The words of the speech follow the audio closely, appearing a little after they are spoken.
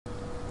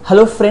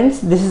Hello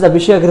friends, this is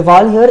Abhishek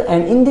Agrawal here,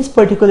 and in this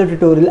particular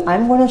tutorial I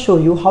am going to show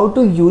you how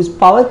to use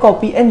power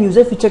copy and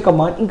user feature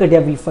command in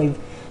Catia V5.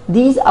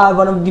 These are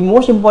one of the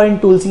most important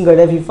tools in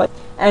Catia V5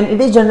 and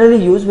it is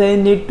generally used when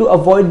you need to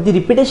avoid the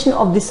repetition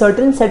of the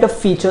certain set of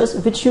features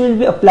which you will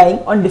be applying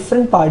on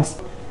different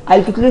parts.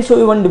 I'll quickly show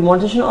you one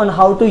demonstration on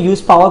how to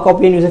use power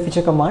copy and user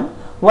feature command.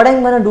 What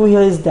I'm going to do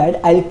here is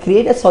that I'll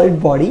create a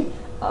solid body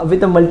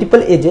with a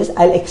multiple edges.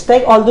 I'll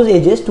extract all those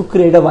edges to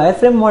create a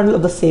wireframe model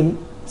of the same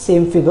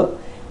figure.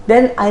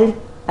 Then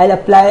I'll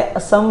apply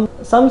some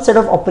set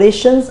of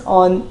operations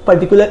on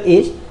particular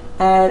edge,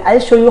 and I'll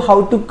show you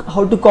how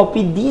to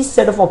copy these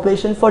set of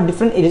operations for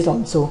different edges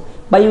also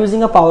by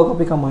using a power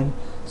copy command.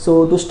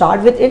 So to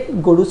start with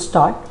it, go to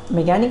start,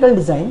 mechanical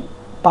design,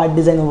 part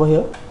design over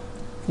here.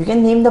 You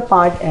can name the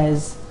part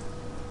as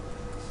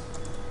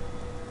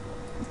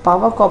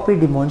power copy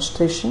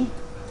demonstration.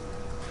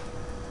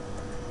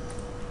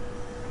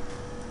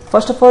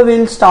 First of all, we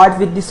will start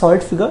with the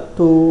solid figure.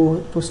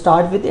 To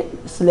start with it,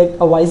 select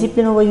a YZ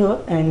plane over here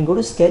and go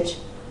to sketch.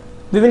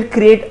 We will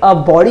create a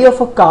body of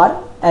a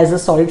car as a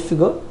solid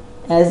figure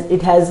as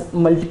it has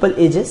multiple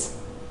edges.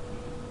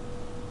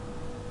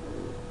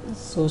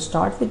 So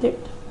start with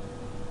it.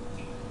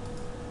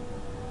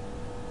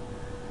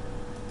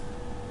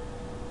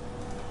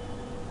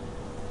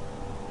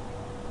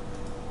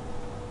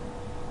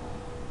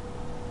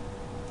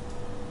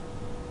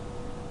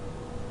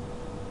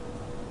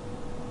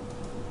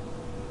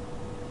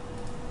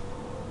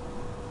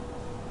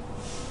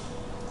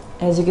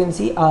 As you can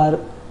see, our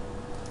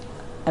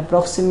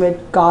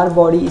approximate car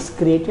body is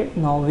created.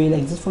 Now we will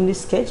exit from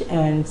this sketch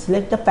and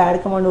select the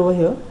pad command over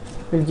here.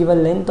 We'll give a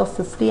length of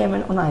 50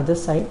 mm on either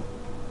side.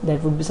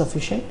 That would be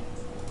sufficient.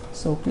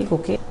 So click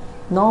OK.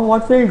 Now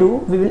what we'll do,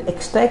 we will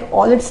extract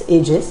all its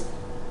edges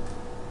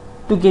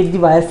to get the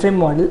wireframe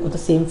model of the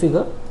same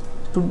figure.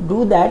 To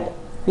do that,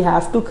 we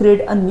have to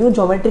create a new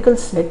geometrical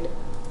set.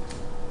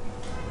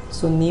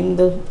 So name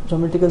the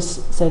geometrical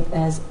set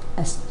as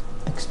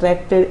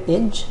extracted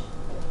edge.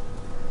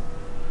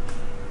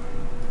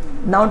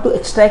 Now to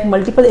extract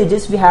multiple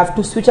edges, we have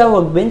to switch our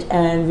workbench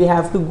and we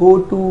have to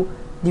go to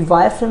the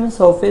wireframe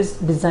surface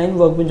design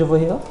workbench over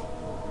here.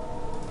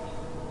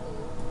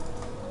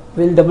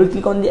 We'll double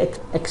click on the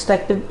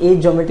extracted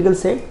edge geometrical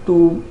set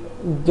to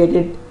get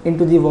it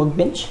into the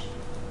workbench.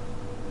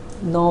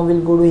 Now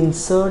we'll go to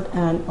insert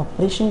and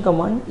operation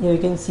command. Here you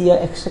can see our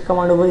extract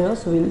command over here.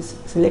 So we'll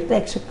select the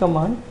extract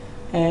command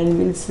and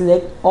we'll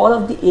select all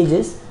of the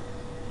edges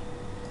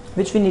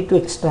which we need to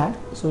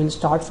extract. So we'll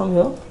start from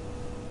here.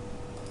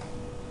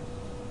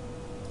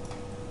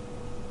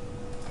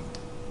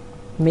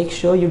 Make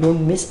sure you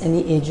don't miss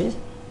any edges.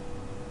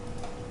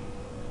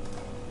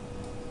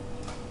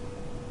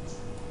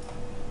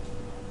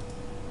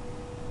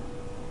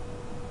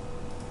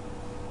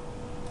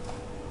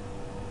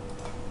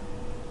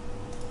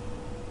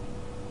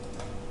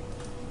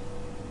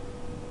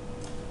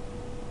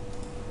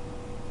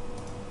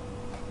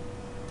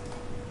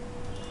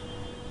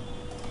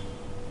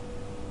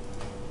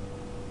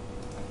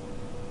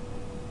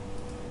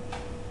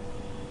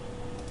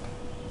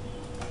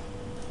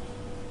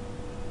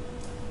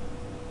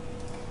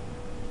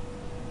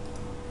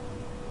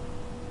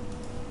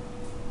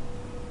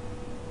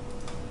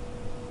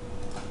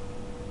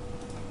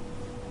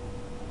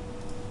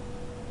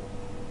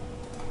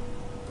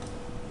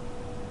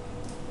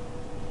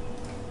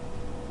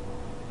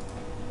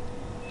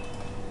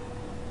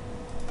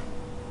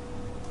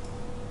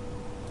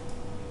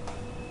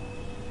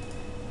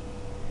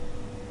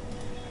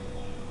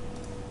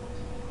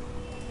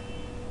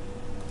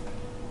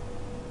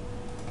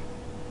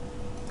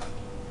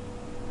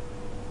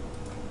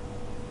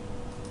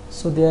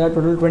 So there are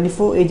total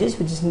 24 edges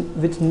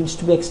which needs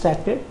to be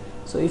extracted.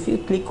 So if you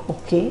click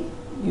OK,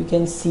 you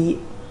can see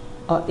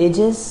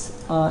edges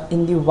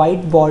in the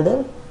white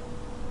border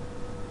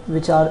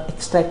which are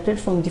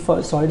extracted from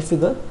the solid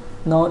figure.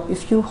 Now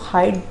if you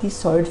hide the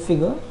solid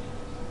figure,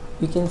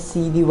 you can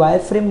see the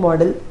wireframe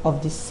model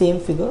of the same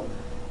figure.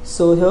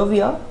 So here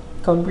we are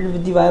completed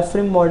with the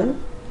wireframe model.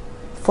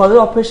 Further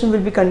operation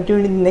will be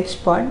continued in the next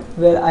part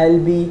where I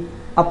will be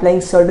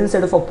applying certain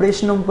set of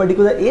operation on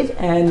particular edge,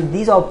 and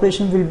these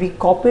operations will be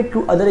copied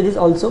to other edges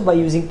also by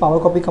using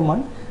power copy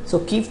command. So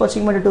keep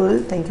watching my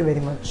tutorial. Thank you very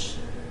much.